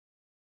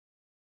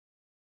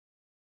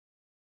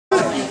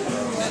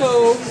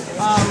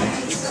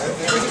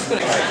I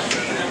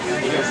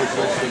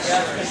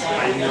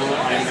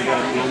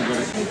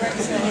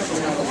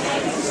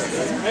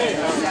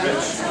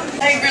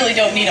really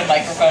don't need a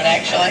microphone,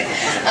 actually.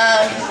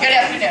 Good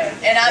afternoon.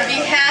 And on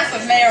behalf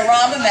of Mayor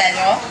Rahm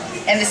Emanuel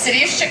and the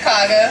City of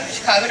Chicago,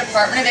 Chicago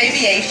Department of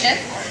Aviation,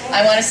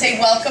 I want to say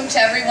welcome to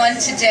everyone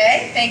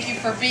today. Thank you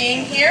for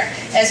being here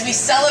as we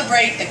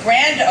celebrate the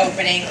grand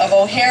opening of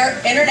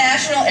O'Hare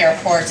International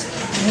Airport's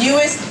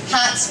newest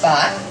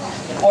hotspot,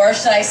 or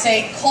should I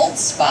say cold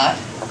spot,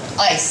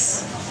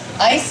 ICE.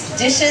 ICE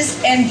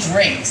dishes and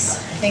drinks.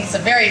 I think it's a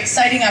very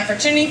exciting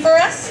opportunity for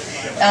us.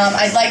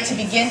 I'd like to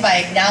begin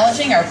by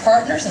acknowledging our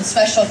partners and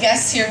special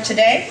guests here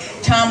today.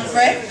 Tom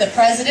Fricke, the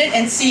President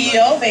and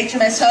CEO of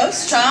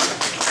HMSHost. Tom.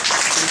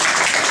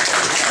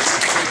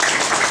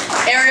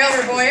 Ariel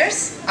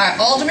Reboyers, our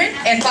Alderman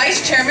and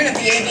Vice Chairman of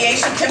the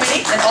Aviation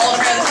Committee and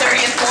Alderman of the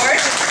 30th Ward.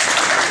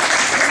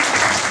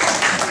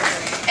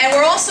 And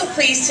we're also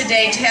pleased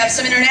today to have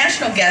some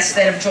international guests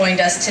that have joined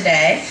us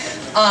today.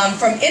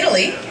 From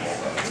Italy,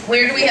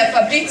 where do we have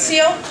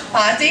Fabrizio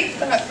Patti?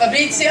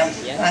 Fabrizio?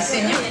 Okay,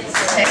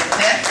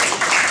 yeah.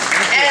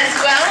 As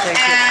well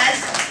as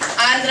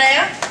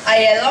Andrea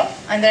Aiello.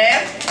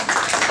 Andrea.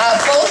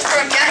 Both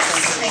from,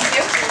 yes,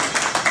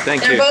 thank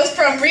you. They're both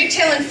from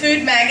Retail and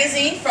Food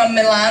magazine from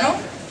Milano.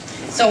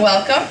 So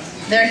welcome.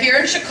 They're here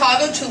in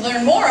Chicago to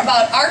learn more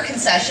about our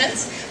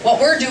concessions, what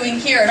we're doing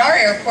here at our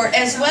airport,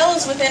 as well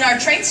as within our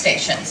train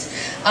stations.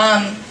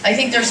 I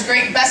think there's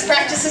great best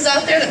practices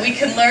out there that we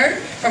can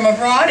learn from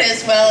abroad,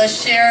 as well as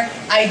share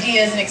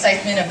ideas and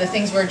excitement of the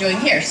things we're doing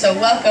here. So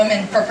welcome,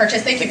 and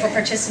thank you for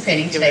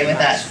participating today with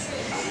us.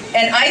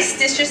 And ICE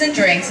Dishes and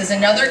Drinks is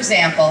another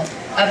example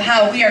of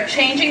how we are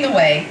changing the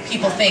way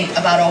people think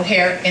about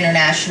O'Hare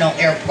International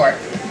Airport.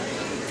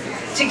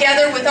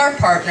 Together with our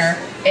partner,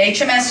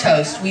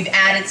 HMSHost, we've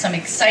added some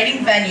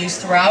exciting venues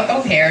throughout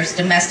O'Hare's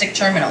domestic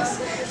terminals,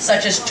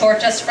 such as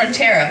Tortas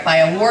Frontera by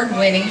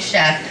award-winning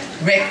chef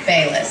Rick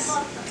Bayless,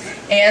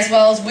 as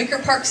well as Wicker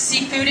Park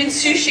Seafood and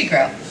Sushi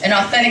Grill, an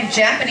authentic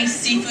Japanese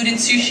seafood and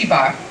sushi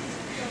bar,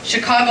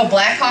 Chicago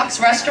Blackhawks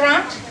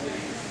Restaurant,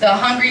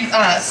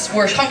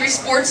 where hungry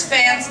sports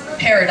fans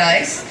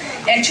paradise,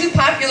 and two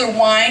popular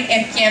wine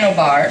and piano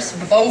bars,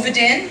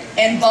 Bovedin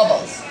and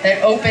Bubbles,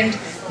 that opened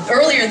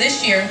earlier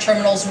this year in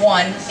Terminals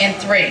 1 and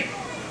 3.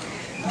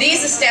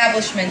 These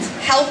establishments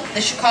help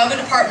the Chicago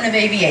Department of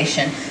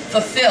Aviation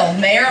fulfill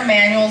Mayor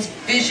Emanuel's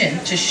vision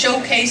to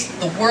showcase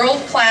the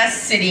world-class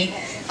city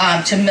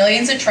to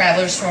millions of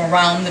travelers from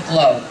around the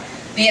globe.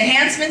 The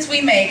enhancements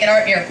we make at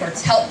our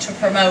airports help to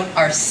promote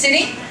our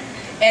city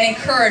and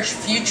encourage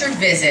future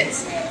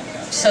visits,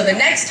 so the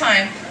next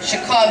time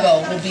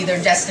Chicago will be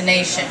their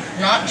destination,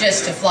 not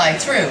just to fly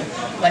through,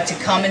 but to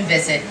come and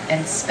visit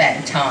and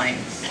spend time.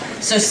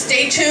 So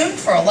stay tuned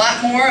for a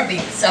lot more of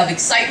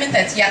excitement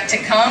that's yet to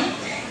come.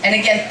 And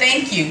again,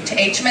 thank you to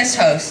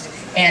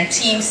HMSHost and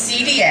Team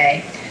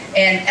CDA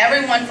and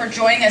everyone for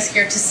joining us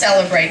here to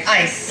celebrate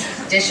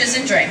ICE Dishes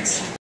and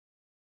Drinks.